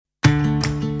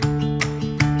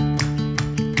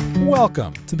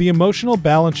welcome to the Emotional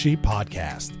Balance Sheet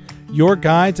Podcast, your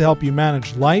guide to help you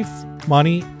manage life,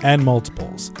 money, and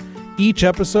multiples. Each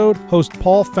episode, host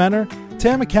Paul Fenner,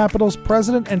 Tama Capital's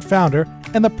president and founder,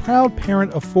 and the proud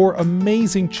parent of 4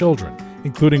 amazing children,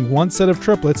 including 1 set of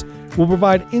triplets, will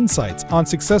provide insights on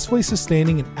successfully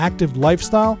sustaining an active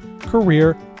lifestyle,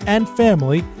 career, and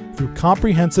family through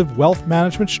comprehensive wealth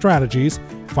management strategies,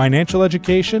 financial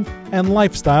education, and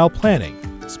lifestyle planning,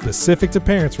 specific to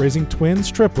parents raising twins,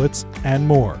 triplets, and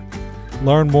more.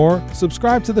 Learn more,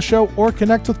 subscribe to the show, or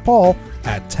connect with Paul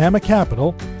at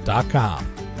tamacapital.com.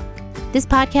 This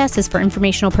podcast is for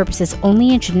informational purposes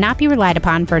only and should not be relied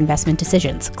upon for investment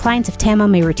decisions. Clients of TAMA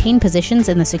may retain positions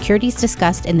in the securities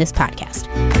discussed in this podcast.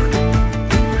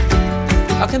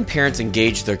 How can parents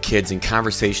engage their kids in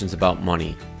conversations about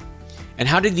money? And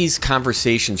how do these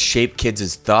conversations shape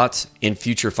kids' thoughts and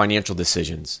future financial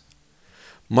decisions?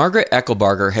 Margaret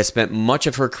Eckelbarger has spent much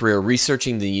of her career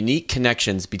researching the unique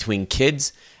connections between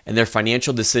kids and their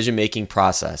financial decision-making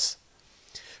process.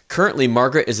 Currently,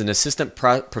 Margaret is an assistant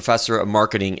professor of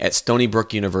marketing at Stony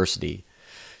Brook University.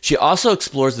 She also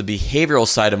explores the behavioral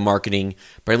side of marketing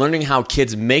by learning how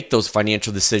kids make those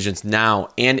financial decisions now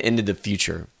and into the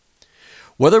future.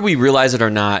 Whether we realize it or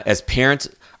not, as parents,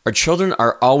 our children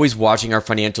are always watching our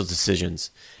financial decisions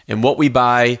and what we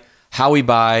buy, how we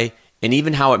buy, and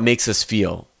even how it makes us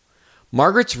feel.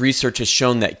 Margaret's research has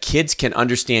shown that kids can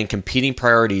understand competing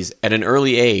priorities at an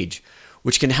early age,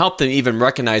 which can help them even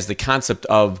recognize the concept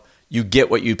of you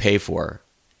get what you pay for.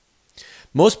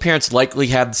 Most parents likely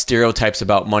have stereotypes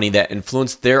about money that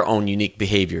influence their own unique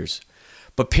behaviors.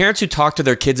 But parents who talk to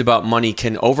their kids about money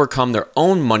can overcome their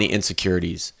own money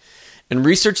insecurities. In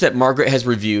research that Margaret has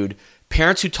reviewed,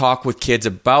 parents who talk with kids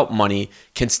about money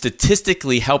can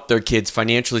statistically help their kids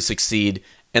financially succeed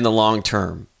in the long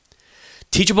term.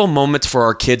 Teachable moments for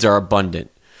our kids are abundant,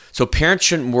 so parents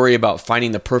shouldn't worry about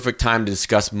finding the perfect time to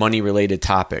discuss money-related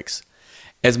topics.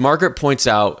 As Margaret points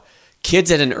out,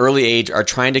 kids at an early age are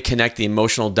trying to connect the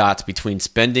emotional dots between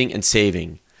spending and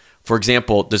saving. For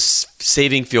example, does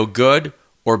saving feel good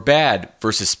or bad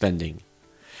versus spending?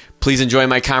 Please enjoy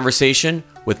my conversation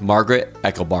with Margaret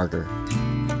Eckelbarger.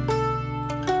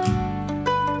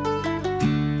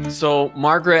 So,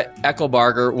 Margaret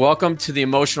Eckelbarger, welcome to the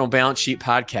Emotional Balance Sheet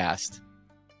Podcast.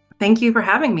 Thank you for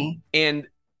having me. And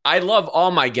I love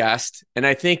all my guests, and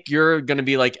I think you're going to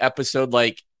be like episode high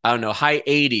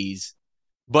 80s.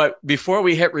 But before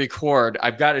we hit record,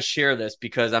 I've got to share this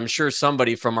because I'm sure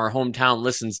somebody from our hometown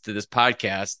listens to this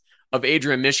podcast of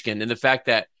Adrian, Michigan, and the fact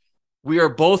that we are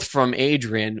both from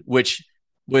Adrian, which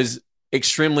was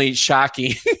extremely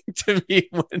shocking to me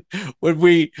when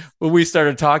we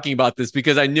started talking about this,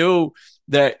 because I knew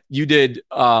that you did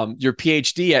your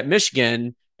PhD at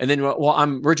Michigan, and then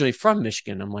I'm originally from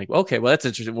Michigan. I'm like, okay, well that's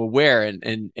interesting. Well, where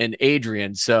and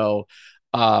Adrian? So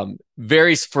for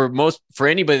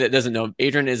anybody that doesn't know,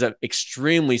 Adrian is an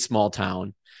extremely small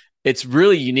town. It's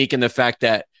really unique in the fact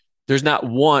that there's not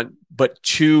one but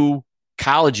 2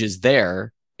 colleges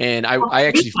there, and I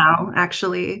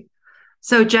actually.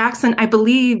 So I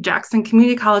believe Jackson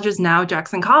Community College is now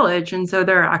Jackson College. And so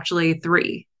there are actually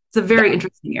 3. It's a very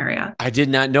interesting area. I did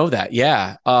not know that.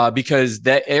 Yeah. Because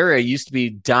that area used to be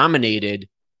dominated,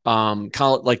 kind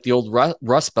of like the old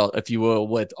Rust Belt, if you will,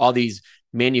 with all these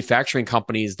manufacturing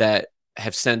companies that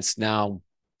have since now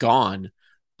gone.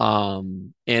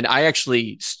 And I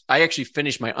actually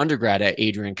finished my undergrad at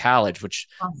Adrian College, which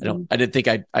awesome. I didn't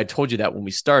think I told you that when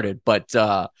we started, but,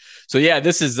 so yeah,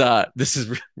 this is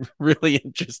really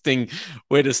interesting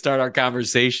way to start our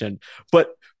conversation.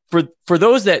 But for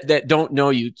those that don't know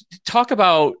you, talk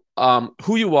about,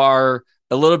 who you are,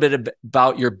 a little bit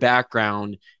about your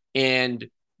background, and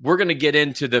we're going to get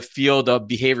into the field of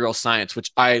behavioral science,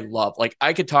 which I love. Like,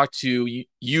 I could talk to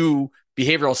you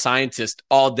behavioral scientist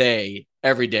all day,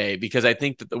 every day, because I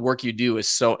think that the work you do is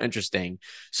so interesting.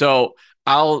 So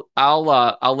I'll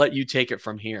let you take it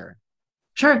from here.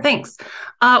 Sure. Thanks.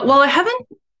 Well, I haven't,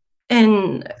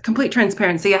 in complete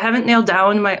transparency, I haven't nailed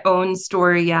down my own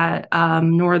story yet,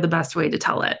 nor the best way to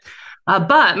tell it.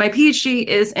 But my PhD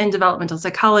is in developmental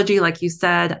psychology. Like you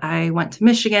said, I went to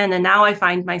Michigan, and now I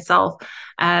find myself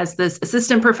as this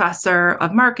assistant professor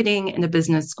of marketing in a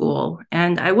business school.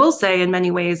 And I will say, in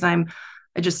many ways, I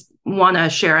just want to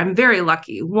share, I'm very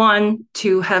lucky, 1,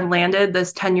 to have landed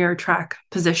this tenure track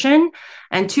position,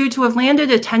 and 2, to have landed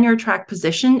a tenure track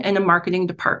position in a marketing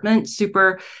department.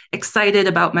 Super excited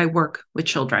about my work with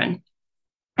children.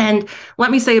 And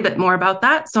let me say a bit more about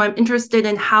that. So I'm interested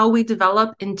in how we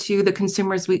develop into the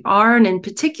consumers we are, and in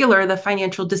particular, the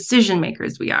financial decision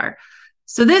makers we are.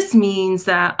 So this means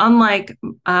that unlike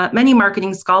many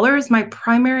marketing scholars, my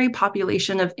primary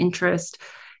population of interest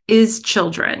is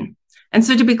children. And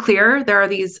so to be clear, there are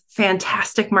these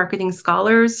fantastic marketing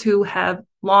scholars who have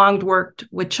long worked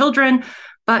with children,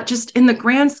 but just in the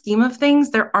grand scheme of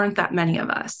things, there aren't that many of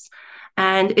us.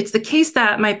 And it's the case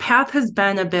that my path has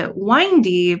been a bit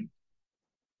windy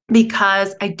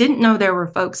because I didn't know there were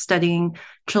folks studying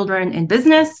children in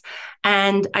business,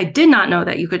 and I did not know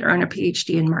that you could earn a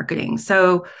PhD in marketing.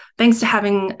 So thanks to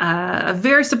having a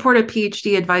very supportive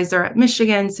PhD advisor at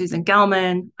Michigan, Susan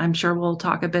Gelman, I'm sure we'll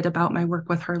talk a bit about my work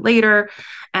with her later,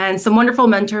 and some wonderful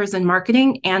mentors in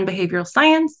marketing and behavioral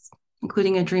science,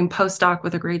 including a dream postdoc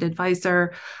with a great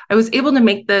advisor, I was able to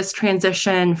make this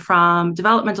transition from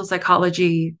developmental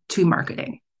psychology to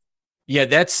marketing. Yeah,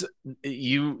 that's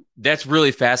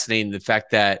really fascinating. The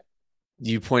fact that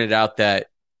you pointed out that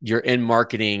you're in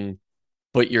marketing,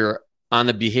 but you're on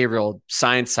the behavioral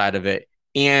science side of it,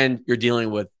 and you're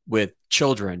dealing with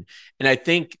children. And I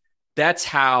think that's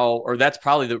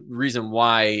probably the reason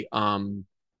why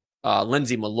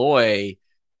Lindsay Malloy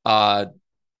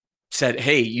said,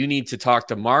 "Hey, you need to talk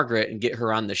to Margaret and get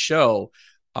her on the show."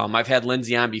 I've had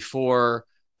Lindsay on before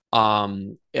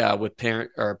with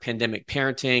pandemic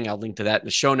parenting. I'll link to that in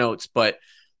the show notes. But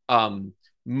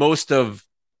most of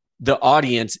the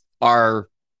audience are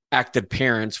active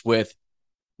parents with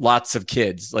lots of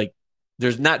kids. Like,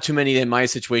 there's not too many in my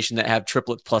situation that have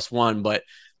triplets plus one, but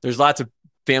there's lots of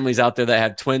families out there that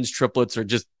have twins, triplets, or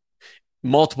just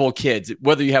multiple kids.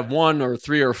 Whether you have one or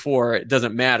three or four, it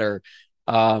doesn't matter.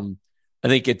 I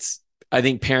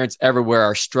think parents everywhere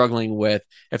are struggling with,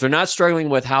 if they're not struggling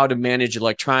with how to manage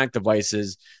electronic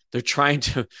devices, they're trying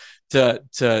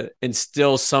to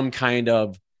instill some kind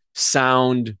of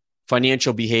sound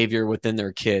financial behavior within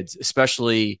their kids,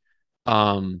 especially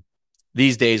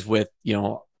these days with,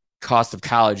 cost of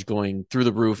college going through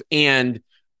the roof. And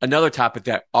another topic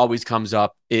that always comes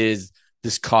up is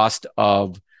this cost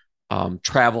of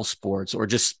travel sports, or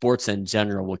just sports in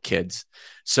general with kids.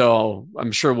 So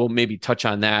I'm sure we'll maybe touch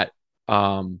on that in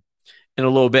a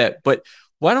little bit. But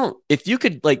if you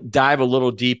could dive a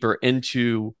little deeper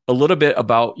into a little bit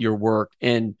about your work.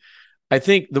 And I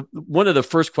think one of the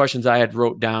first questions I had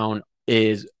wrote down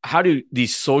is, how do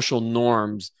these social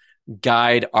norms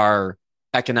guide our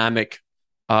economic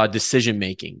decision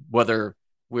making, whether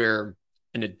we're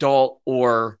an adult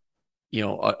or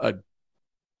a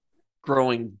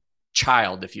growing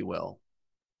child, if you will?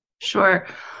 Sure.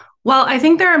 Well, I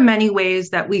think there are many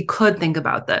ways that we could think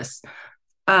about this.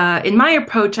 In my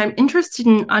approach, I'm interested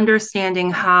in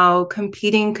understanding how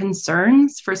competing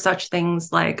concerns for such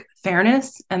things like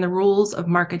fairness and the rules of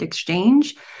market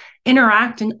exchange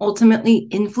interact and ultimately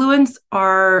influence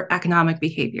our economic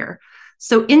behavior.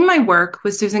 So in my work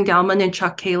with Susan Gelman and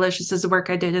Chuck Kalish, this is the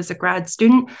work I did as a grad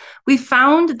student, we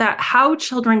found that how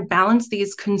children balance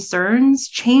these concerns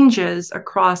changes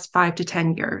across 5 to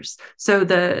 10 years. So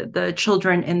the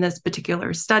children in this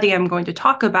particular study I'm going to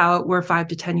talk about were 5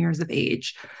 to 10 years of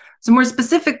age. So more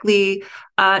specifically,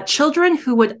 children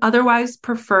who would otherwise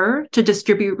prefer to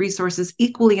distribute resources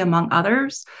equally among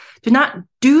others do not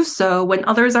do so when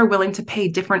others are willing to pay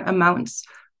different amounts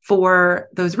for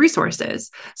those resources.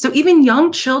 So even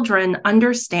young children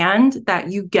understand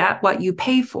that you get what you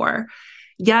pay for.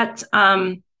 Yet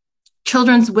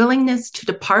children's willingness to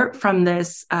depart from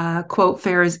this, quote,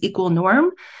 fair is equal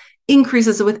norm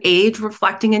increases with age,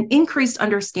 reflecting an increased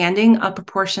understanding of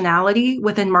proportionality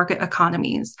within market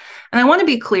economies. And I want to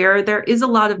be clear, there is a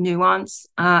lot of nuance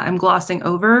I'm glossing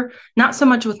over, not so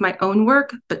much with my own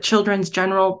work, but children's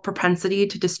general propensity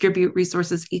to distribute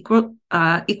resources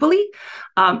equally.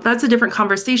 That's a different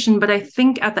conversation, but I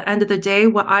think at the end of the day,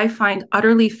 what I find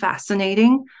utterly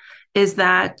fascinating is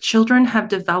that children have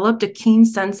developed a keen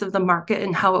sense of the market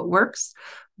and how it works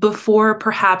before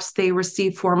perhaps they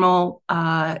receive formal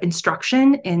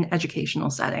instruction in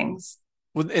educational settings.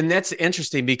 Well, and that's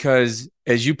interesting because,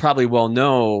 as you probably well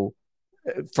know,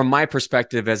 from my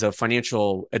perspective as a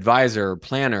financial advisor or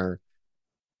planner,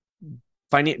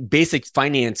 basic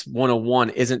finance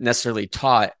 101 isn't necessarily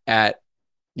taught at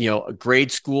a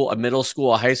grade school, a middle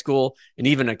school, a high school, and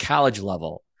even a college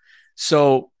level.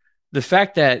 So the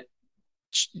fact that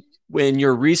in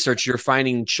your research you're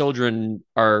finding children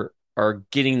are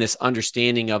getting this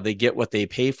understanding of they get what they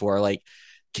pay for,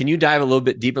 can you dive a little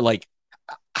bit deeper?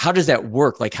 How does that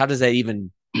work? How does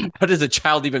a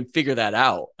child even figure that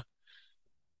out?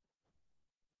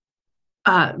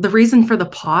 The reason for the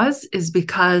pause is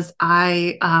because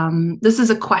this is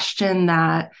a question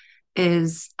that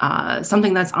is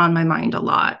something that's on my mind a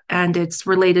lot. And it's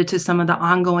related to some of the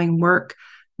ongoing work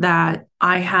that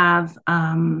I have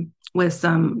with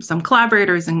some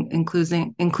collaborators,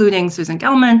 including Susan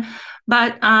Gelman.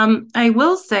 But I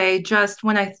will say, just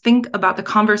when I think about the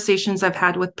conversations I've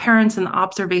had with parents and the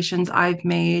observations I've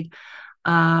made,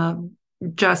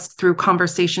 just through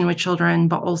conversation with children,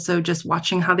 but also just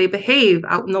watching how they behave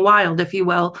out in the wild, if you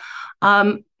will.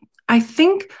 I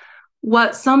think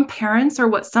what some parents or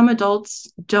what some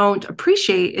adults don't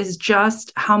appreciate is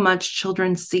just how much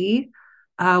children see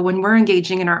when we're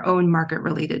engaging in our own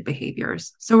market-related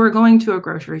behaviors. So we're going to a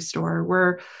grocery store,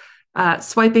 we're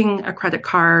swiping a credit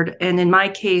card. And in my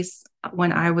case,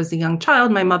 when I was a young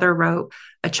child, my mother wrote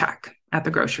a check at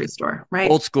the grocery store,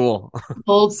 right? Old school.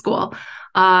 Old school.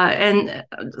 And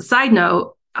side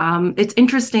note, it's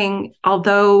interesting,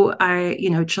 although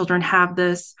children have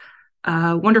this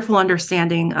wonderful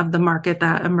understanding of the market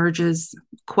that emerges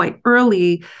quite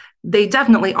early, they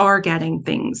definitely are getting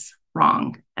things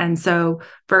wrong. And so,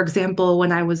 for example,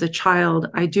 when I was a child,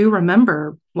 I do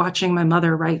remember watching my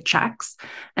mother write checks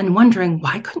and wondering,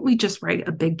 why couldn't we just write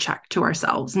a big check to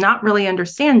ourselves? Not really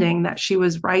understanding that she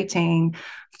was writing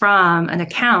from an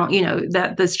account,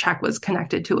 that this check was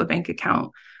connected to a bank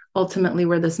account, ultimately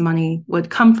where this money would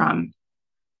come from.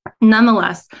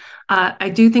 Nonetheless, I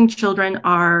do think children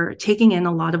are taking in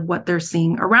a lot of what they're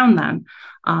seeing around them.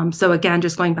 So again,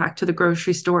 just going back to the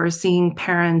grocery store, seeing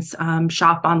parents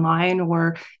shop online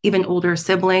or even older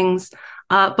siblings.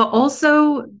 But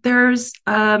also there's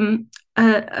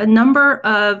a number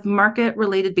of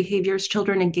market-related behaviors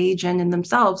children engage in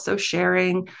themselves. So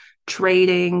sharing,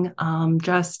 trading,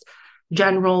 just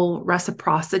general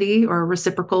reciprocity or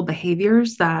reciprocal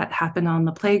behaviors that happen on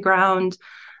the playground.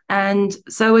 And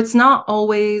so it's not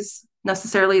always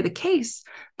necessarily the case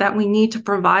that we need to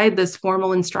provide this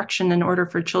formal instruction in order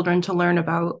for children to learn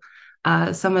about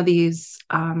some of these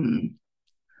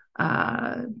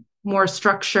more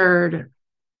structured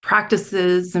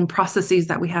practices and processes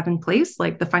that we have in place,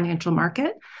 like the financial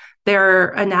market. There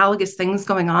are analogous things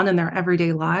going on in their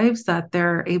everyday lives that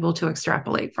they're able to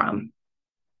extrapolate from.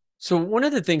 So one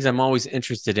of the things I'm always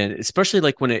interested in, especially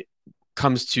like when it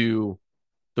comes to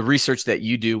the research that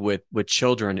you do with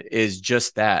children, is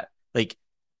just that, like,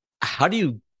 how do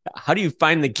you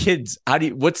find the kids?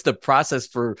 What's the process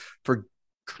for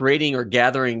creating or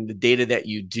gathering the data that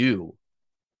you do?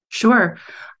 Sure.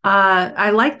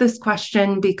 I like this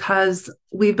question because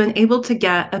we've been able to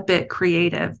get a bit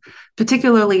creative,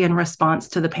 particularly in response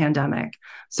to the pandemic.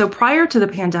 So prior to the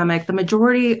pandemic, the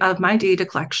majority of my data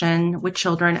collection with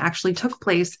children actually took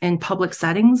place in public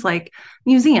settings like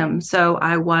museums. So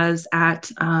I was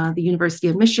at the University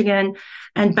of Michigan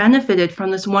and benefited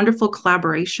from this wonderful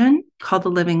collaboration called the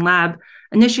Living Lab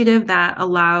initiative that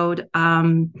allowed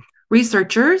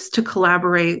researchers to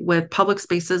collaborate with public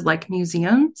spaces like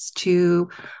museums to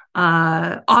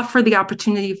offer the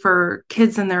opportunity for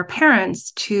kids and their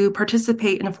parents to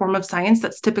participate in a form of science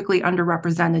that's typically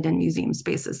underrepresented in museum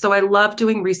spaces. So I love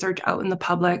doing research out in the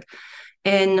public.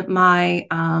 In my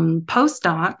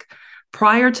postdoc,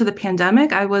 prior to the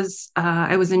pandemic, I was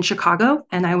in Chicago,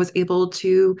 and I was able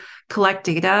to collect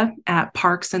data at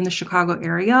parks in the Chicago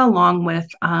area, along with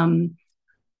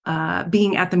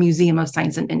being at the Museum of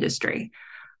Science and Industry.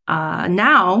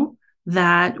 Now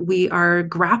that we are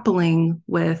grappling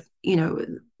with,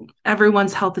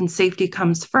 everyone's health and safety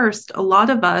comes first, a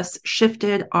lot of us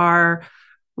shifted our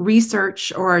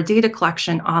research or our data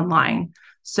collection online.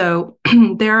 So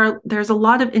there's a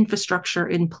lot of infrastructure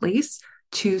in place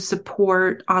to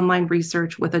support online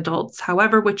research with adults.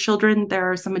 However, with children,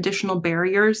 there are some additional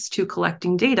barriers to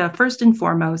collecting data. First and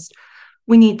foremost,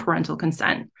 we need parental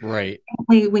consent. Right.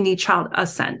 We need child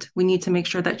assent. We need to make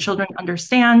sure that children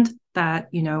understand that,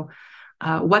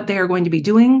 what they are going to be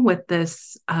doing with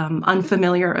this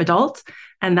unfamiliar adult,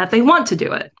 and that they want to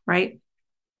do it, right?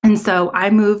 And so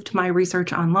I moved my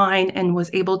research online and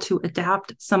was able to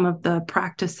adapt some of the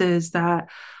practices that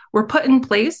were put in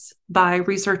place by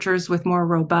researchers with more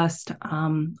robust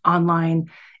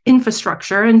online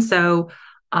infrastructure. And so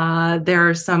there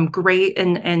are some great,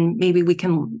 and maybe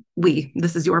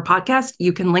this is your podcast,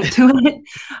 you can link to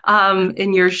it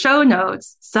in your show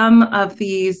notes, some of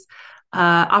these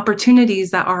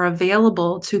opportunities that are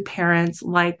available to parents,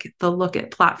 like the Look It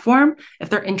platform. If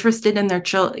they're interested in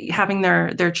having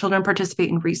their children participate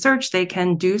in research, they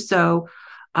can do so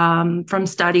from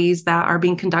studies that are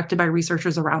being conducted by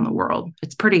researchers around the world.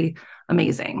 It's pretty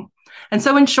amazing. And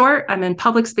so in short, I'm in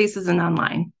public spaces and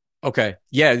online. Okay.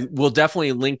 Yeah, we'll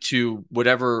definitely link to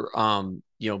whatever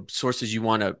sources you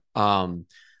want to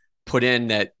put in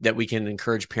that we can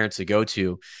encourage parents to go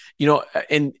to.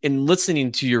 In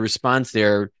listening to your response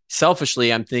there,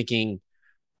 selfishly, I'm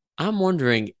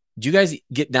wondering, do you guys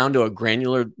get down to a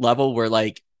granular level where,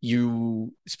 like,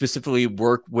 you specifically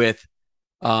work with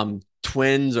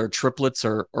twins or triplets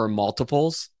or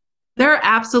multiples? There are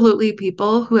absolutely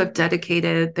people who have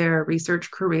dedicated their research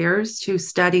careers to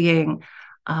studying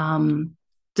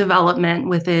development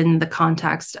within the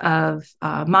context of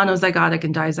monozygotic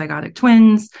and dizygotic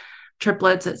twins,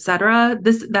 triplets, et cetera.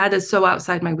 That is so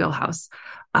outside my wheelhouse.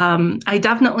 I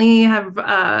definitely have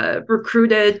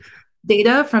recruited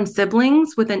data from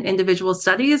siblings within individual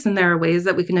studies, and there are ways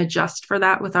that we can adjust for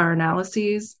that with our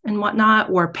analyses and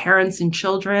whatnot, or parents and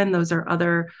children. Those are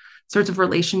other sorts of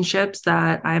relationships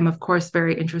that I'm, of course,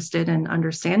 very interested in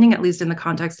understanding, at least in the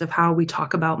context of how we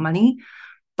talk about money.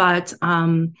 But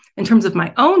in terms of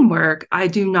my own work, I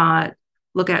do not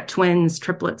look at twins,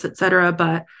 triplets, et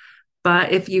cetera.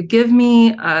 But if you give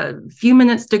me a few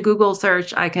minutes to Google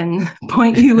search, I can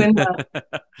point you in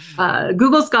the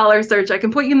Google Scholar search. I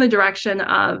can point you in the direction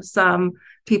of some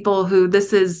people who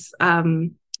this is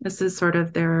sort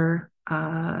of their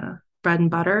bread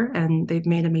and butter, and they've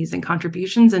made amazing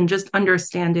contributions. And just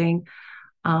understanding,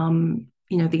 the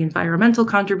environmental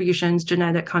contributions,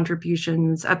 genetic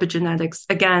contributions, epigenetics.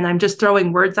 Again, I'm just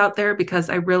throwing words out there because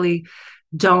I really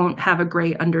don't have a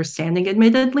great understanding,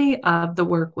 admittedly, of the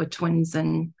work with twins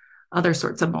and other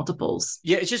sorts of multiples.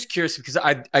 Yeah, it's just curious because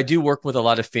I do work with a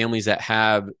lot of families that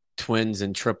have twins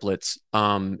and triplets.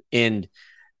 And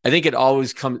I think it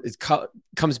always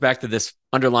comes back to this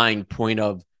underlying point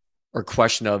of, or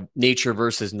question of, nature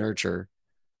versus nurture.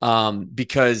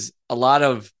 Because a lot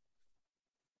of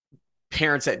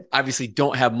parents that obviously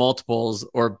don't have multiples,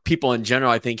 or people in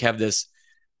general, I think, have this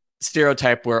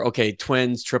stereotype where, okay,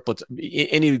 twins, triplets,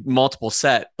 any multiple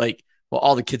set, like, well,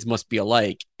 all the kids must be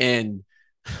alike. And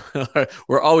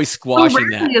we're always squashing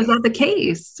that. Is that the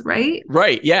case? Right.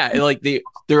 Right. Yeah. Like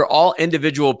they're all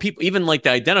individual people, even like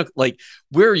the identical, like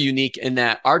we're unique in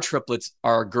that our triplets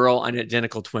are a girl and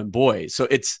identical twin boy. So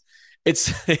it's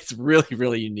really,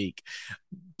 really unique.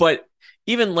 But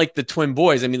even like the twin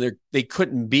boys, I mean, they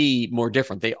couldn't be more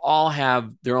different. They all have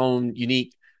their own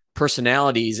unique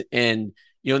personalities. And,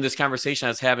 in this conversation I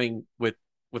was having with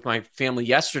my family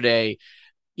yesterday,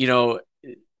 they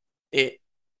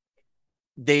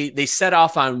set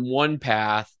off on one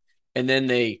path and then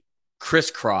they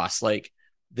crisscross. Like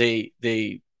they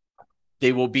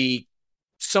will be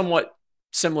somewhat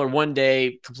similar one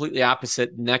day, completely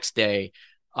opposite next day.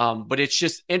 But it's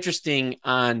just interesting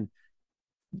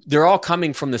they're all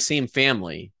coming from the same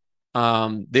family.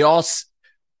 They all,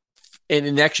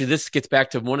 and actually this gets back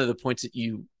to one of the points that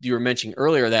you were mentioning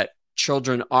earlier, that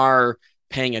children are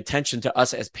paying attention to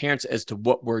us as parents as to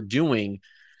what we're doing.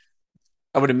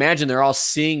 I would imagine they're all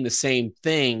seeing the same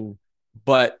thing,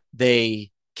 but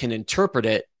they can interpret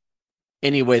it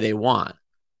any way they want.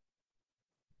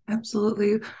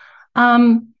 Absolutely.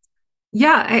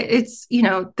 Yeah, it's,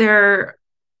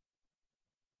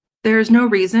 there's no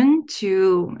reason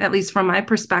to, at least from my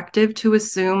perspective, to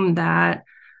assume that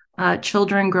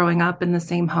children growing up in the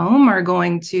same home are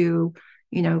going to,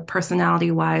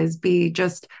 personality wise, be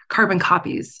just carbon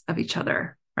copies of each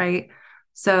other. Right.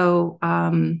 So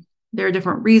there are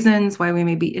different reasons why we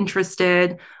may be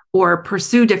interested or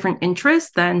pursue different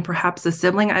interests than perhaps a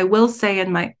sibling. I will say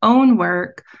in my own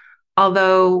work,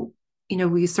 although,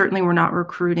 we certainly were not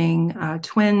recruiting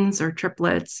twins or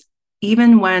triplets,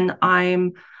 even when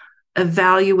I'm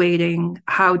evaluating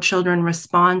how children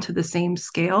respond to the same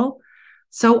scale,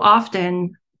 so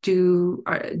often do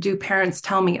parents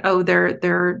tell me, oh,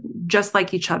 they're just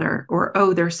like each other, or,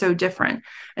 oh, they're so different.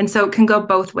 And so it can go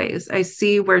both ways. I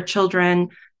see where children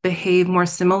behave more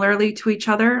similarly to each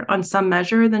other on some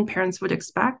measure than parents would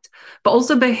expect, but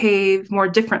also behave more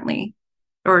differently,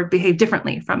 or behave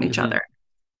differently from each other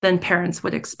than parents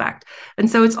would expect. And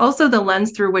so it's also the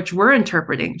lens through which we're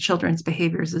interpreting children's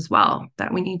behaviors as well,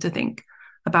 that we need to think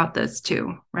about this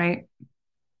too, right?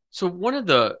 So one of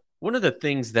the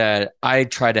things that I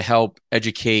try to help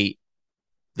educate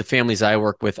the families I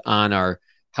work with on are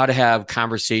how to have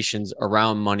conversations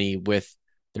around money with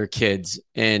their kids.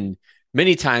 And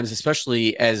many times,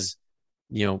 especially as,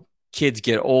 kids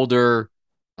get older,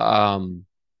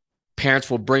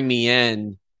 parents will bring me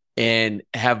in and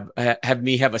have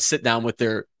me have a sit down with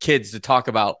their kids to talk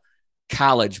about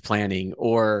college planning,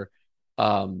 or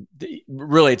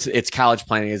really it's college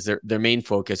planning is their main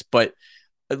focus. But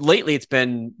lately it's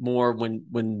been more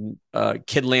when a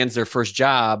kid lands their first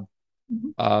job,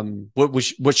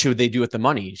 what should they do with the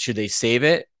money? Should they save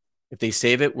it? If they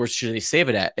save it, where should they save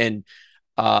it at? And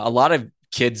a lot of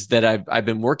kids that I've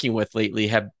been working with lately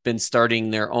have been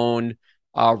starting their own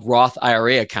Roth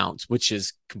IRA accounts, which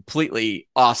is completely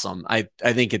awesome. I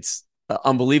think it's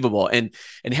unbelievable. And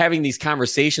having these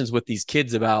conversations with these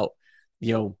kids about,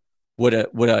 what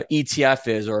a ETF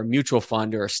is, or a mutual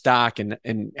fund, or a stock,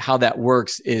 and how that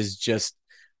works is just,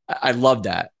 I love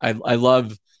that. I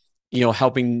love,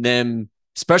 helping them,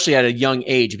 especially at a young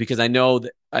age, because I know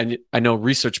that I know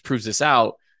research proves this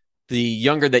out. The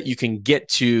younger that you can get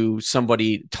to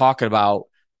somebody talking about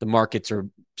the markets or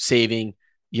saving,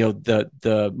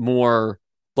 the more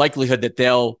likelihood that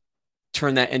they'll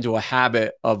turn that into a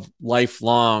habit of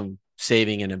lifelong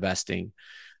saving and investing.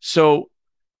 So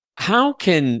how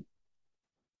can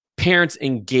parents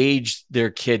engage their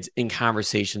kids in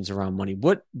conversations around money?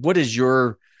 What is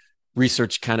your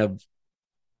research kind of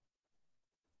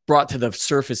brought to the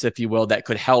surface, if you will, that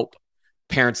could help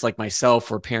parents like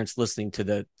myself or parents listening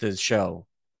to the show?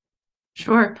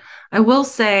 Sure. I will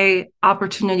say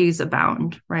opportunities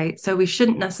abound, right? So we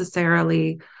shouldn't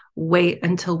necessarily wait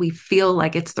until we feel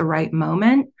like it's the right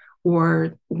moment,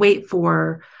 or wait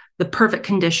for the perfect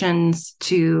conditions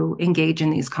to engage in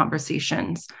these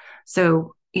conversations.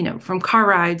 So, from car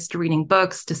rides to reading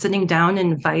books to sitting down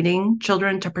and inviting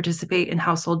children to participate in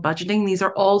household budgeting, these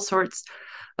are all sorts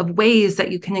of ways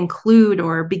that you can include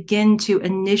or begin to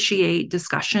initiate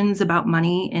discussions about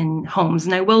money in homes.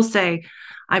 And I will say,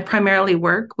 I primarily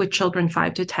work with children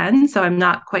 5 to 10, so I'm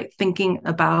not quite thinking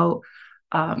about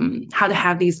how to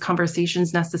have these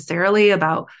conversations necessarily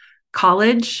about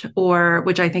college,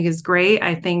 which I think is great.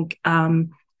 I think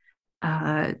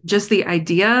just the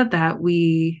idea that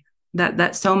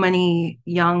that so many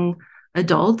young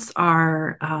adults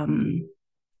are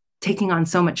taking on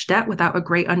so much debt without a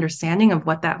great understanding of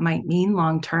what that might mean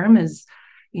long term is,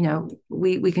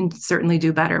 we can certainly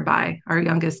do better by our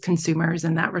youngest consumers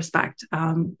in that respect.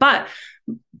 But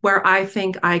where I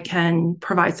think I can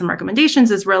provide some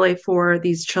recommendations is really for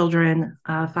these children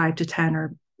 5 to 10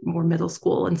 or more middle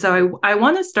school. And so I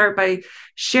want to start by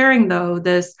sharing, though,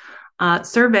 this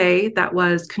survey that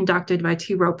was conducted by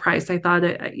T. Rowe Price. I thought,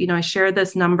 I share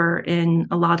this number in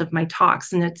a lot of my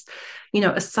talks, and it's,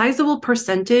 a sizable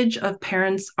percentage of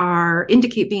parents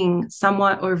indicate being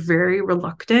somewhat or very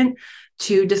reluctant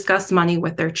to discuss money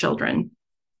with their children.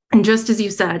 And just as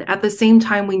you said, at the same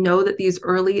time, we know that these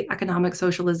early economic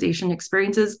socialization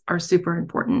experiences are super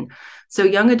important. So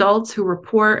young adults who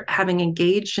report having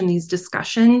engaged in these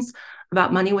discussions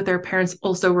about money with their parents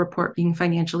also report being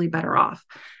financially better off.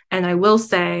 And I will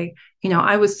say,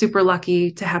 I was super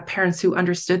lucky to have parents who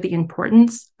understood the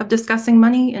importance of discussing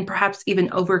money and perhaps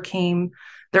even overcame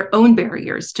their own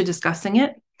barriers to discussing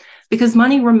it, because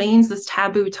money remains this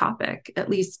taboo topic, at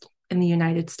least in the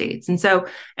United States. And so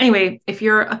anyway, if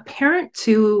you're a parent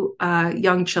to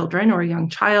young children or a young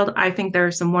child, I think there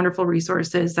are some wonderful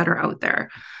resources that are out there.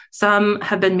 Some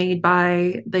have been made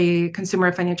by the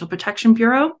Consumer Financial Protection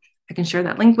Bureau. I can share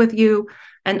that link with you.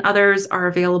 And others are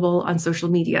available on social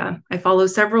media. I follow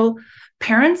several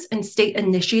parents and state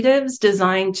initiatives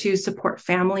designed to support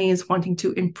families wanting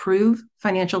to improve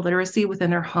financial literacy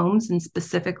within their homes and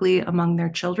specifically among their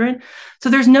children. So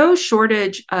there's no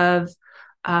shortage of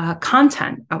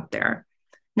content out there.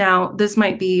 Now, this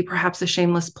might be perhaps a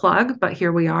shameless plug, but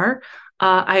here we are.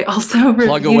 I also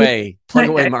plug away,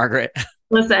 Margaret.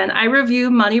 Listen, I review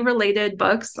money-related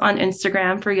books on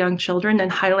Instagram for young children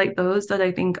and highlight those that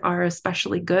I think are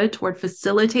especially good toward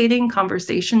facilitating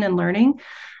conversation and learning.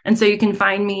 And so you can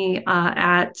find me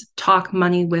at Talk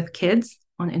Money with Kids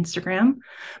on Instagram.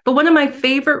 But one of my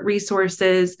favorite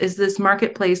resources is this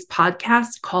marketplace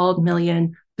podcast called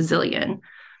Million Bazillion.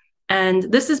 And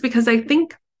this is because I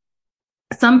think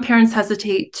some parents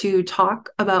hesitate to talk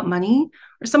about money,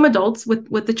 or some adults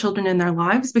with the children in their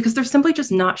lives, because they're simply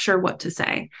just not sure what to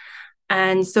say.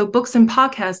 And so books and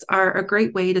podcasts are a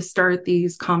great way to start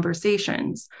these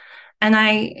conversations. And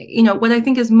what I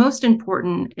think is most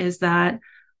important is that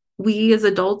we as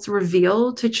adults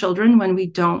reveal to children when we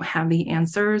don't have the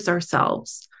answers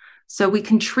ourselves. So we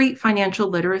can treat financial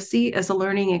literacy as a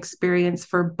learning experience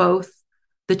for both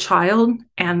the child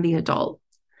and the adult.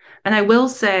 And I will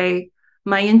say,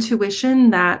 my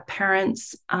intuition that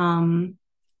parents,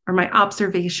 or my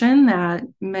observation that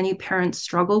many parents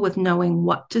struggle with knowing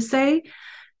what to say,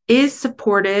 is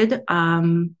supported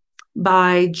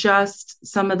by just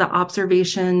some of the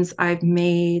observations I've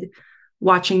made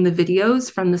watching the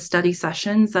videos from the study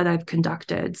sessions that I've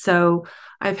conducted. So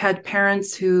I've had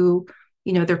parents who,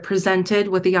 they're presented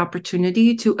with the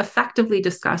opportunity to effectively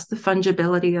discuss the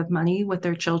fungibility of money with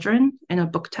their children in a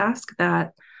book task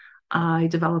that I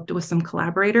developed with some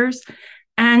collaborators.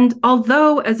 And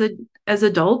although as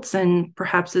adults, and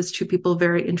perhaps as two people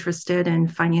very interested in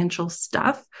financial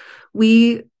stuff,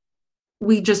 we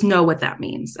just know what that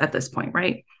means at this point,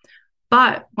 right?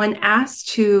 But when asked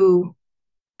to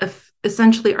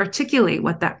essentially articulate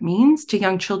what that means to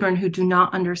young children who do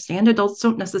not understand. Adults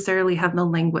don't necessarily have the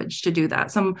language to do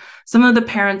that. Some of the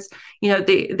parents,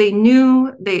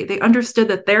 they understood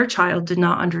that their child did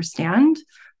not understand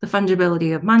the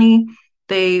fungibility of money.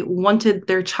 They wanted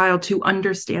their child to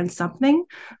understand something.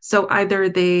 So either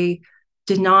they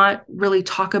did not really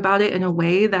talk about it in a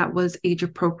way that was age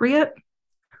appropriate,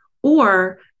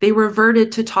 or they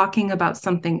reverted to talking about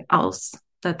something else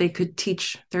that they could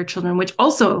teach their children, which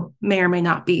also may or may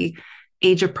not be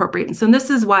age appropriate. And so this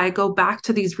is why I go back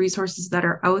to these resources that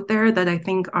are out there that I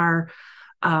think are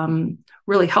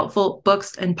really helpful,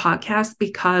 books and podcasts,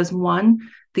 because one,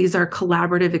 these are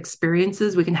collaborative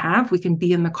experiences we can have. We can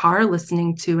be in the car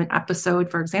listening to an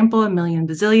episode, for example, A Million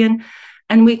Bazillion,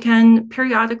 and we can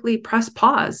periodically press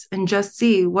pause and just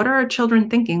see, what are our children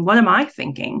thinking? What am I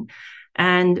thinking?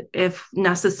 And if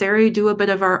necessary, do a bit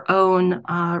of our own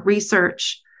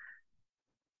research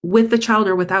with the child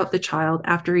or without the child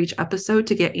after each episode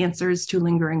to get answers to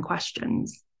lingering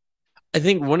questions. I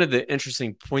think one of the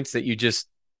interesting points that you just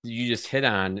hit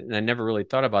on, and I never really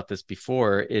thought about this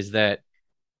before, is that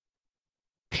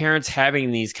parents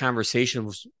having these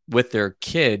conversations with their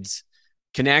kids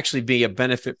can actually be a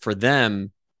benefit for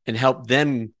them and help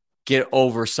them get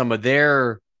over some of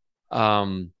their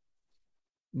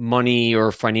money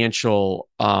or financial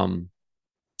word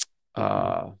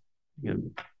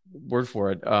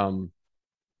for it,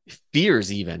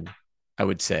 fears, even, I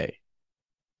would say.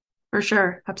 For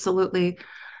sure. Absolutely.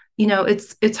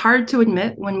 It's hard to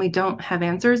admit when we don't have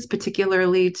answers,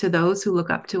 particularly to those who look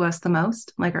up to us the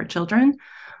most, like our children.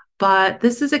 But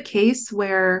this is a case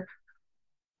where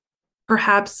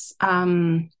perhaps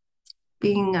showing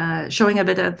a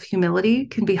bit of humility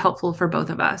can be helpful for both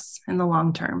of us in the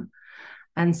long term.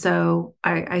 And so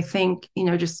I think,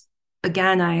 just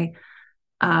again, I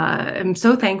am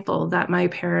so thankful that my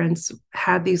parents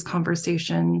had these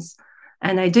conversations.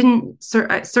 And I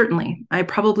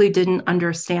probably didn't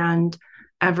understand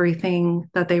everything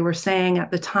that they were saying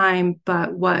at the time,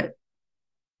 but what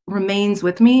remains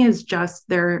with me is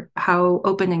just how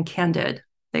open and candid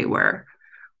they were.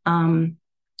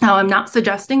 Now, I'm not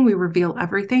suggesting we reveal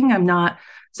everything. I'm not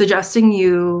suggesting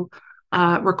you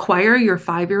require your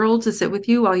 5-year-old to sit with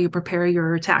you while you prepare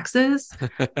your taxes.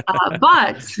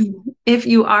 But if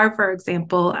you are, for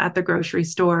example, at the grocery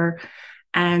store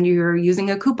and you're using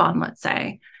a coupon, let's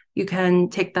say, you can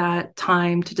take that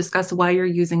time to discuss why you're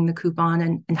using the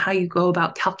coupon and how you go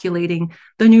about calculating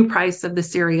the new price of the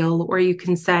cereal. Or you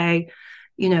can say,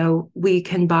 we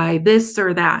can buy this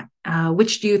or that.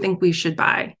 Which do you think we should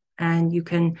buy? And you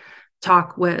can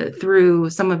talk through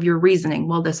some of your reasoning.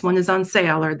 Well, this one is on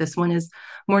sale, or this one is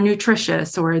more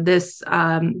nutritious, or this,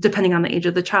 depending on the age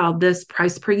of the child, this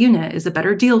price per unit is a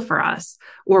better deal for us.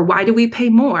 Or why do we pay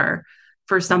more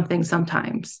for something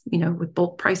sometimes, with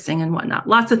bulk pricing and whatnot?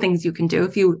 Lots of things you can do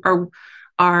if you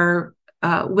are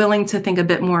willing to think a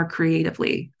bit more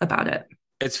creatively about it.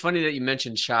 It's funny that you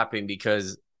mentioned shopping,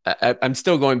 because I'm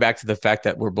still going back to the fact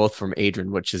that we're both from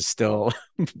Adrian, which is still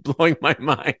blowing my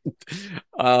mind.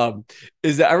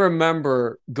 Is that I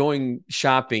remember going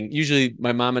shopping. Usually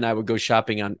my mom and I would go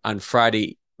shopping on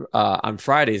Fridays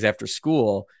after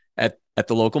school at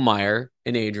the local Meijer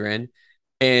in Adrian.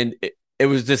 And it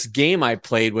was this game I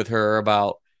played with her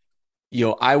about,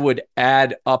 I would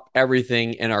add up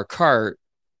everything in our cart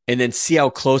and then see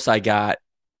how close I got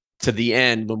to the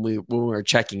end when we were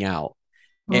checking out.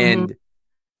 Mm-hmm. And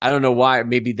I don't know why.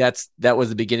 Maybe that was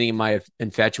the beginning of my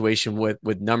infatuation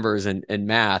with numbers and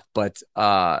math. But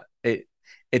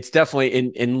it's definitely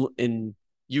in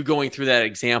you going through that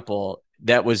example.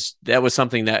 That was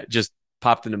something that just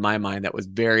popped into my mind. That was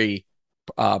very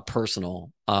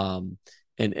personal and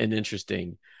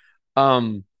interesting.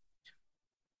 One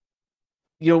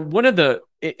of the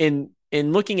in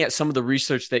looking at some of the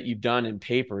research that you've done in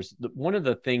papers, one of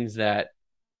the things that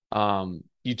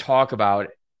you talk about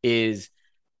is,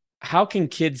 how can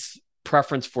kids'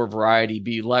 preference for variety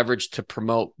be leveraged to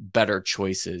promote better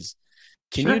choices?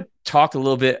 Can you talk a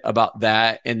little bit about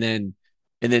that? And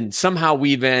then somehow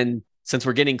weave in, since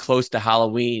we're getting close to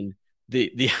Halloween, the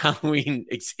Halloween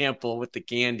example with the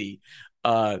candy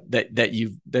that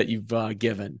you've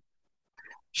given.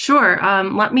 Sure.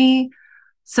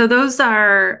 So those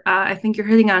are, I think you're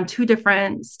hitting on 2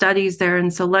 different studies there.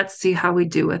 And so let's see how we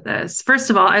do with this. First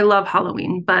of all, I love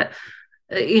Halloween, but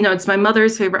it's my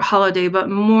mother's favorite holiday, but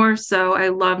more so I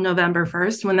love November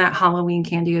 1st when that Halloween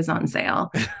candy is on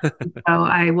sale. So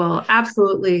I will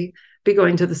absolutely be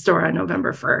going to the store on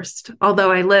November 1st.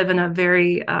 Although I live in a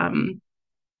very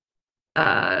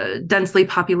densely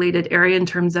populated area in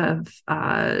terms of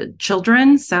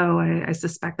children. So I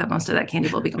suspect that most of that candy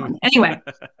will be gone. Anyway,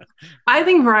 I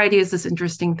think variety is this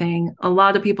interesting thing. A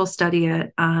lot of people study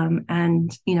it.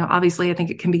 And, obviously, I think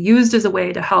it can be used as a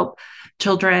way to help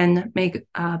children make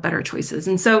better choices.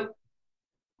 And so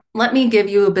let me give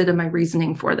you a bit of my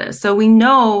reasoning for this. So we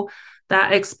know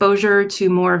that exposure to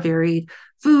more varied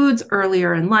foods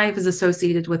earlier in life is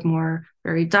associated with more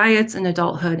varied diets in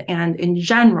adulthood. And in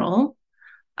general,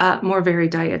 more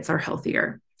varied diets are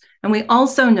healthier. And we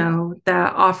also know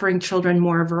that offering children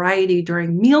more variety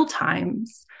during meal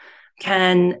times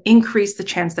can increase the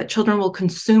chance that children will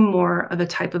consume more of a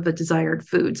type of a desired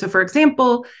food. So, for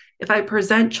example, if I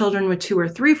present children with 2 or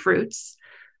 3 fruits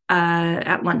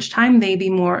at lunchtime, they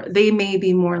may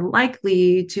be more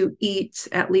likely to eat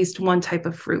at least one type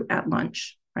of fruit at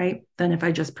lunch, right? Than if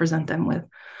I just present them with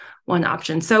one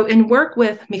option. So, in work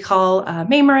with Michal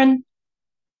Meimerin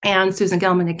and Susan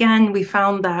Gelman again, we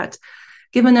found that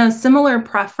given a similar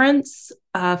preference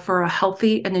for a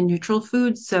healthy and a neutral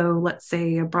food, so let's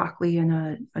say a broccoli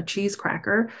and a cheese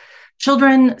cracker,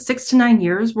 children 6 to 9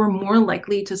 years were more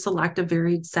likely to select a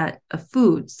varied set of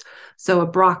foods. So a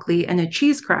broccoli and a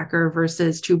cheese cracker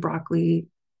versus 2 broccoli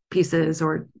pieces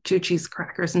or 2 cheese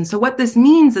crackers. And so what this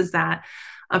means is that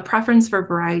a preference for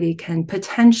variety can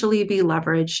potentially be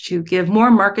leveraged to give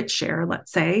more market share,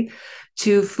 let's say,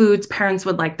 to foods parents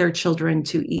would like their children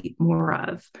to eat more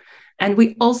of. And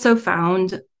we also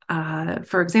found,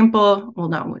 for example, well,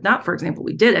 no, not for example,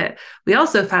 we did it. We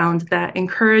also found that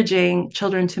encouraging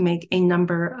children to make a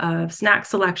number of snack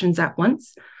selections at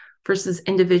once versus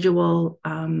individual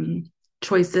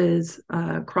choices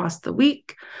across the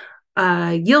week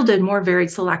yielded more varied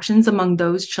selections among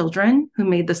those children who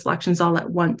made the selections all at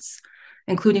once,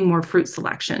 including more fruit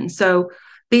selection. So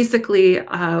basically,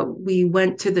 we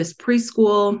went to this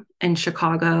preschool in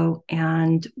Chicago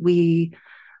and we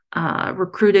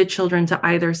recruited children to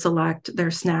either select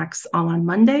their snacks all on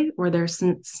Monday or their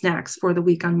snacks for the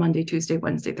week on Monday, Tuesday,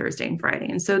 Wednesday, Thursday, and Friday.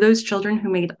 And so those children who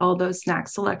made all those snack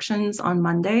selections on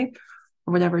Monday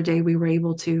or whatever day we were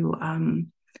able to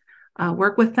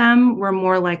work with them were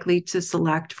more likely to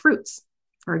select fruits,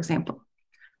 for example,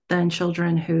 than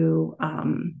children who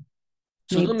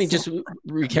So let me just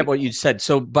recap what you said.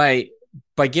 So by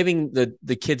giving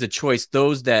the kids a choice,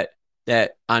 those that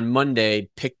on Monday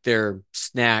pick their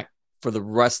snack for the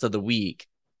rest of the week,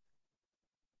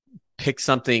 pick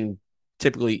something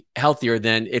typically healthier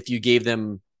than if you gave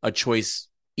them a choice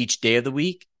each day of the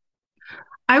week?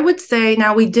 I would say,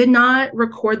 now we did not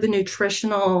record the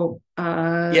nutritional.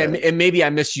 And maybe I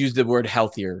misused the word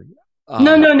healthier.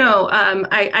 No.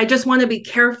 I just want to be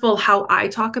careful how I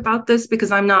talk about this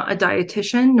because I'm not a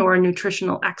dietitian nor a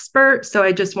nutritional expert. So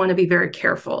I just want to be very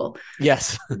careful.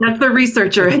 Yes. That's the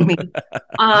researcher in me. So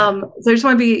I just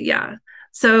want to be, yeah.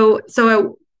 So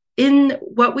in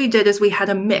what we did is we had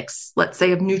a mix, let's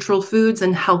say, of neutral foods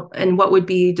and health and what would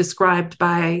be described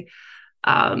by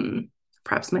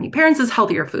perhaps many parents as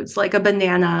healthier foods, like a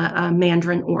banana, a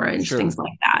mandarin orange, Sure. Things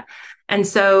like that. And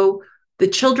so the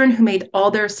children who made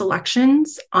all their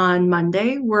selections on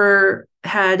Monday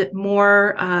had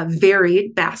more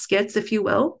varied baskets, if you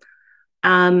will,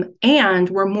 and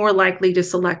were more likely to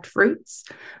select fruits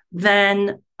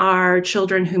than our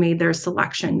children who made their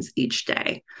selections each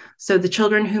day. So the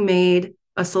children who made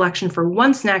a selection for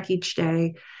one snack each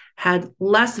day had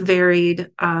less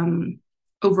varied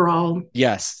overall.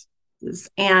 Yes.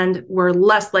 And were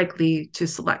less likely to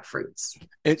select fruits.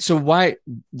 So why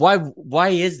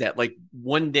is that? Like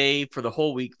one day for the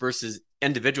whole week versus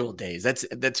individual days?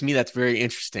 That to me, that's very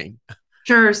interesting.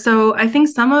 Sure. So I think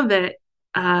some of it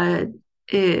some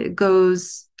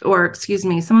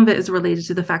of it is related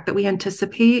to the fact that we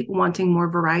anticipate wanting more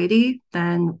variety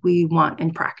than we want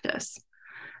in practice.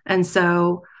 And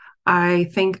so I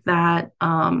think that,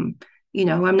 I'm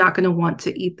not going to want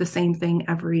to eat the same thing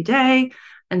every day.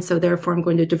 And so therefore, I'm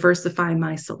going to diversify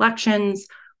my selections.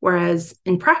 Whereas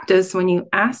in practice, when you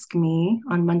ask me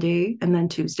on Monday and then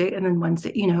Tuesday and then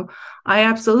Wednesday, I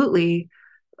absolutely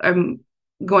am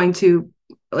going to,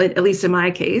 at least in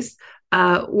my case,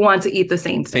 want to eat the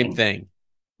same thing. Same thing.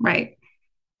 Right.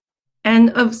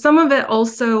 And of some of it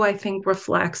also, I think,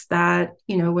 reflects that,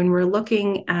 when we're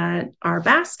looking at our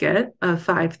basket of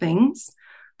 5 things,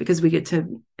 because we get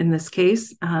to, in this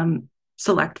case,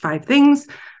 select 5 things,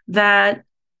 that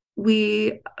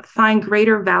we find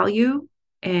greater value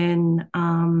in,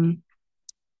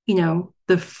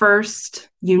 the first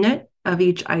unit of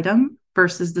each item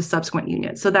versus the subsequent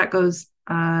unit. So that goes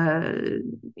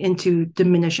into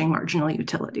diminishing marginal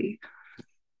utility.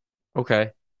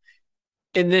 Okay.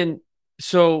 And then,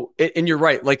 So, and you're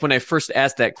right. Like when I first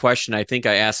asked that question,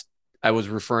 I was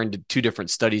referring to two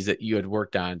different studies that you had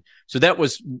worked on. So that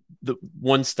was the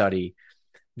one study.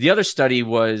 The other study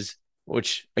was,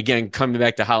 which again, coming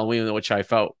back to Halloween, which I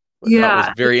thought was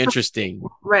very interesting.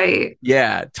 Right.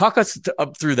 Yeah. Talk us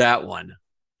up through that one.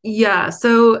 Yeah.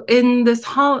 So in this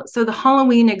the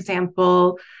Halloween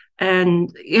example,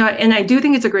 and and I do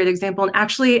think it's a great example. And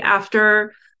actually,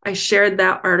 after I shared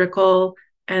that article,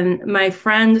 and my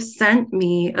friend sent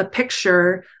me a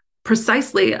picture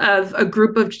precisely of a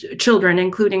group of children,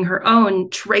 including her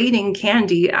own, trading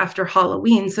candy after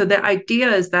Halloween. So the idea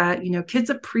is that,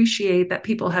 kids appreciate that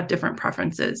people have different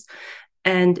preferences,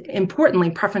 and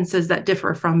importantly, preferences that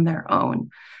differ from their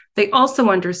own. They also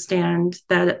understand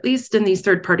that, at least in these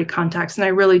third-party contexts, and I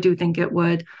really do think it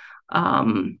would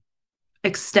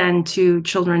extend to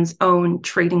children's own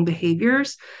trading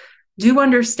behaviors, do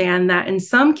understand that in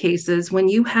some cases, when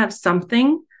you have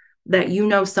something that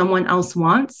someone else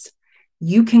wants,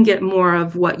 you can get more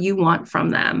of what you want from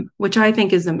them, which I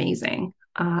think is amazing.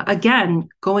 Again,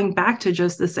 going back to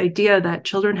just this idea that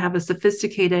children have a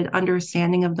sophisticated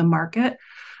understanding of the market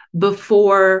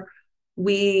before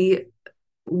we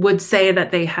would say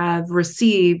that they have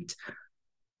received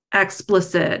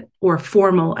explicit or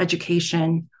formal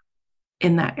education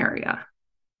in that area.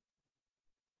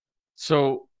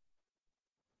 So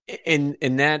in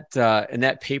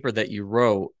that paper that you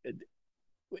wrote,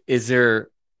 is there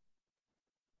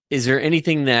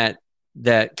anything that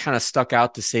kind of stuck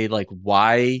out to say, like,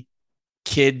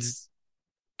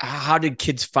 how did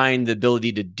kids find the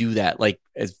ability to do that? Like,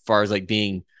 as far as like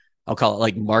being, I'll call it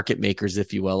like market makers,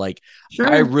 if you will. Like, sure.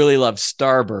 I really love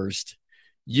Starburst.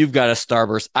 You've got a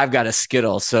Starburst. I've got a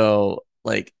Skittle. So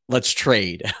like, let's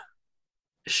trade.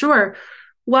 Sure.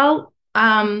 Well,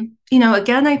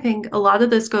 again, I think a lot of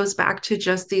this goes back to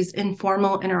just these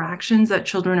informal interactions that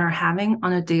children are having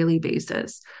on a daily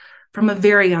basis. From a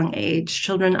very young age,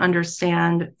 children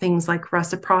understand things like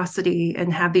reciprocity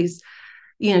and have these,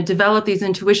 develop these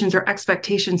intuitions or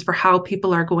expectations for how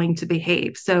people are going to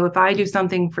behave. So if I do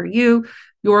something for you,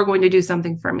 you're going to do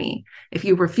something for me. If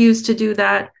you refuse to do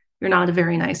that, you're not a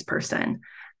very nice person.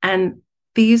 And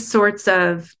these sorts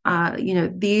of,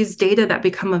 these data that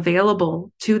become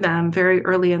available to them very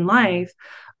early in life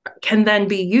can then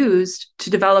be used to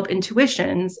develop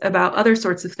intuitions about other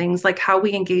sorts of things, like how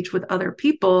we engage with other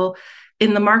people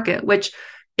in the market, which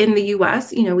in the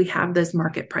US, we have this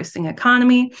market pricing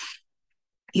economy.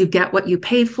 You get what you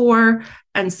pay for.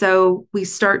 And so we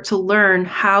start to learn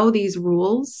how these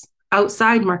rules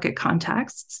outside market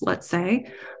contexts, let's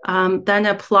say, then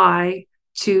apply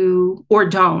to, or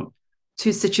don't,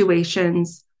 to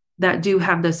situations that do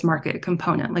have this market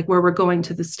component, like where we're going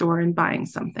to the store and buying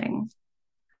something.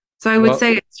 So I would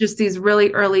say it's just these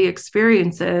really early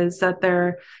experiences that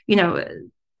they're,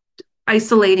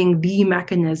 isolating the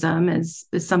mechanism is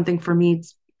something for me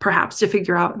perhaps to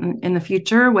figure out in the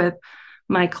future with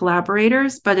my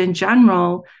collaborators. But in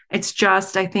general, it's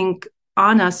just, I think,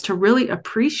 on us to really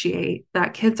appreciate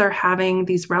that kids are having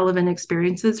these relevant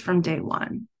experiences from day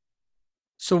one.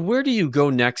 So where do you go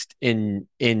next in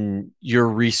your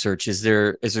research? Is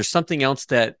there something else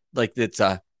that, like, that's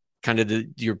a kind of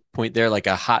your point there, like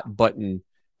a hot button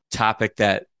topic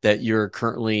that you're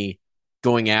currently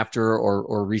going after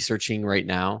or researching right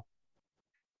now?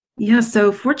 Yeah,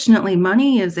 so fortunately,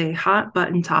 money is a hot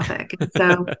button topic.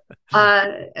 So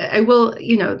I will,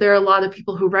 there are a lot of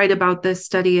people who write about this,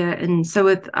 study it. And so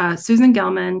with Susan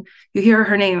Gelman, you hear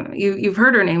her name, you've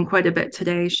heard her name quite a bit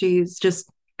today. She's just,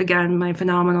 again, my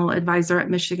phenomenal advisor at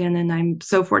Michigan. And I'm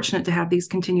so fortunate to have these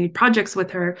continued projects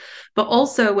with her, but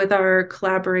also with our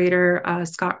collaborator,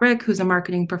 Scott Rick, who's a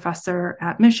marketing professor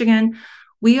at Michigan.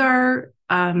 We are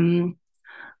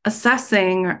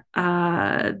assessing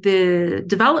the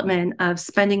development of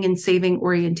spending and saving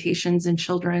orientations in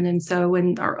children. And so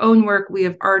in our own work, we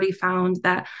have already found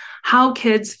that how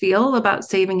kids feel about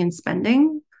saving and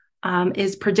spending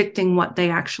is predicting what they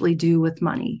actually do with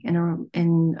money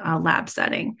in a lab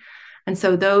setting. And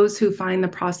so those who find the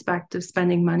prospect of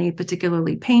spending money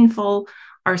particularly painful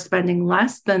are spending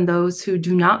less than those who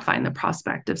do not find the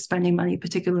prospect of spending money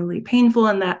particularly painful,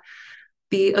 and that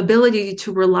the ability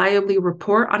to reliably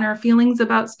report on our feelings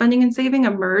about spending and saving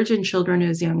emerge in children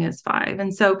as young as 5.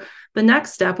 And so the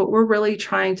next step, what we're really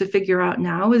trying to figure out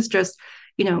now is just,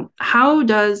 how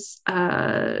does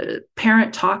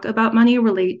parent talk about money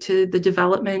relate to the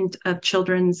development of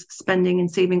children's spending and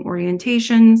saving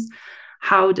orientations?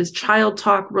 How does child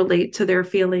talk relate to their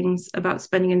feelings about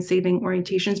spending and saving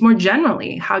orientations? More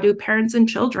generally, how do parents and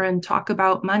children talk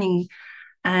about money?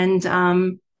 And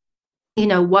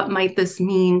what might this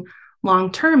mean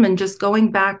long term. And just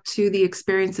going back to the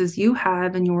experiences you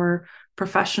have in your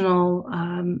professional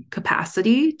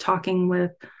capacity, talking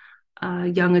with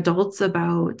young adults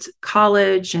about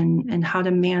college and how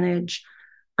to manage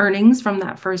earnings from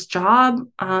that first job.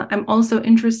 I'm also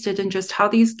interested in just how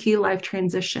these key life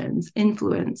transitions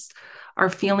influence our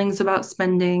feelings about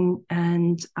spending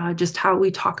and just how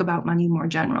we talk about money more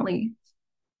generally.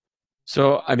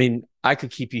 So, I mean, I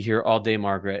could keep you here all day,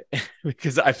 Margaret,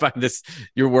 because I find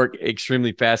your work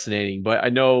extremely fascinating, but I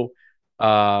know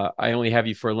I only have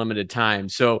you for a limited time.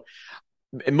 So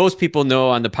most people know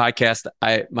on the podcast,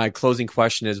 my closing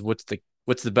question is, what's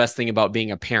the best thing about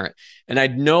being a parent? And I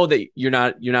know that you're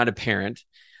not a parent.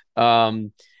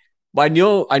 But I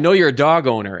know you're a dog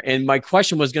owner. And my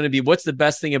question was going to be, what's the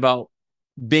best thing about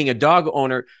being a dog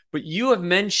owner? But you have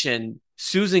mentioned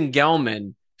Susan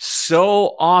Gelman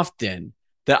so often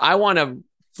that I want to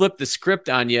flip the script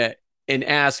on you and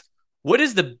ask,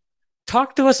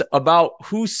 talk to us about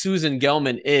who Susan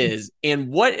Gelman is and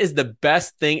what is the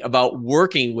best thing about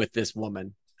working with this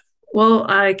woman? Well,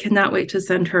 I cannot wait to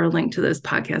send her a link to this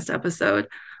podcast episode.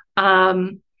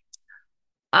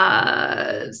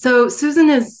 So Susan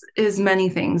is many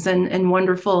things, and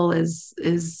wonderful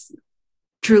is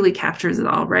truly captures it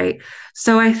all, right?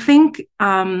 So I think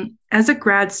as a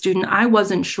grad student, I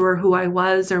wasn't sure who I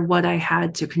was or what I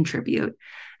had to contribute.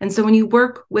 And so when you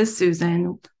work with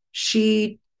Susan,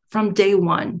 she, from day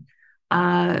one,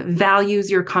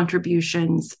 values your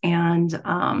contributions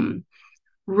and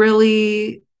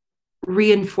really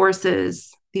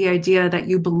reinforces the idea that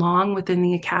you belong within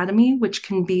the academy, which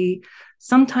can be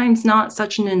sometimes not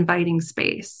such an inviting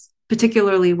space,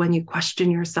 particularly when you question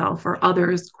yourself or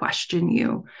others question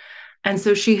you. And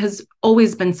so she has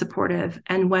always been supportive.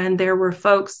 And when there were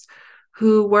folks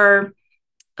who were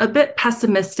a bit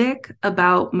pessimistic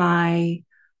about my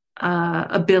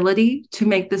ability to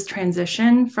make this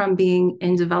transition from being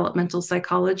in developmental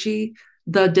psychology,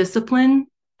 the discipline,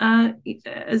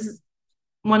 is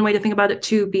one way to think about it,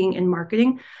 to being in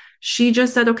marketing, she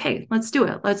just said, okay, let's do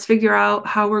it. Let's figure out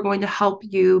how we're going to help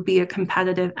you be a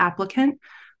competitive applicant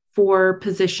for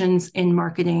positions in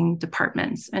marketing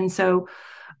departments. And so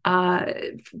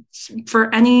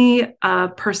for any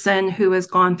person who has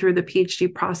gone through the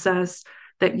PhD process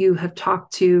that you have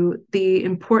talked to, the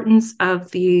importance of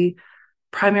the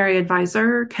primary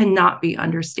advisor cannot be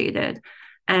understated.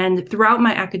 And throughout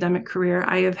my academic career,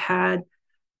 I have had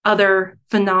other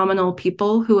phenomenal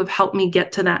people who have helped me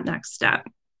get to that next step.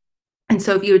 And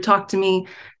so if you had talked to me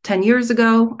 10 years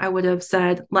ago, I would have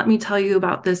said, let me tell you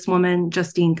about this woman,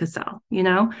 Justine Cassell,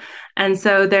 And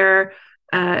so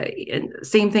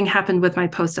same thing happened with my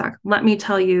postdoc. Let me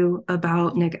tell you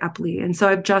about Nick Epley. And so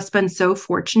I've just been so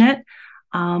fortunate.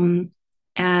 And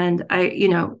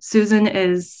Susan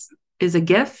is a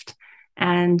gift.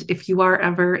 And if you are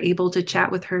ever able to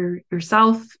chat with her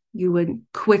yourself, you would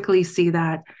quickly see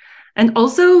that. And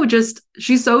also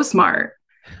she's so smart,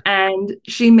 and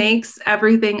she makes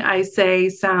everything I say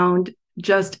sound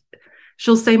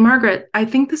she'll say, Margaret, I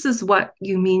think this is what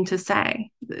you mean to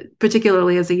say,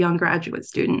 particularly as a young graduate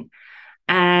student.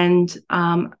 And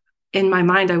in my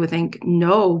mind, I would think,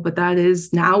 no, but that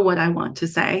is now what I want to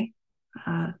say.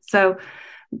 So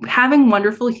having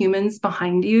wonderful humans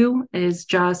behind you is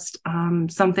just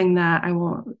something that I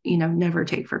will, never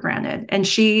take for granted. And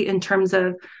she, in terms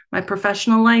of my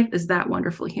professional life, is that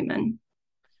wonderful human.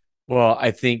 Well,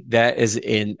 I think that is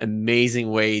an amazing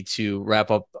way to wrap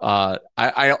up.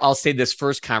 I'll say this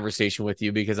first conversation with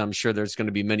you because I'm sure there's going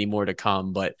to be many more to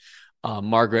come. But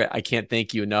Margaret, I can't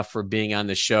thank you enough for being on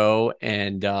the show.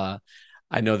 And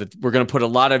I know that we're going to put a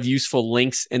lot of useful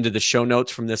links into the show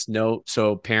notes from this note.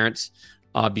 So parents,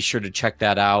 be sure to check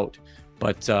that out.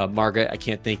 But Margaret, I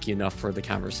can't thank you enough for the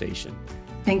conversation.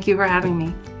 Thank you for having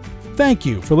me. Thank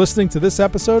you for listening to this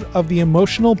episode of the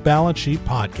Emotional Balance Sheet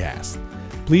Podcast.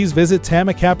 Please visit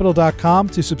tamacapital.com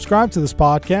to subscribe to this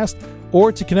podcast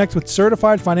or to connect with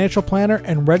certified financial planner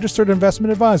and registered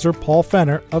investment advisor Paul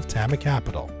Fenner of Tama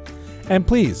Capital. And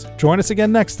please join us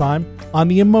again next time on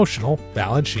the Emotional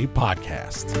Balance Sheet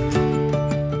Podcast.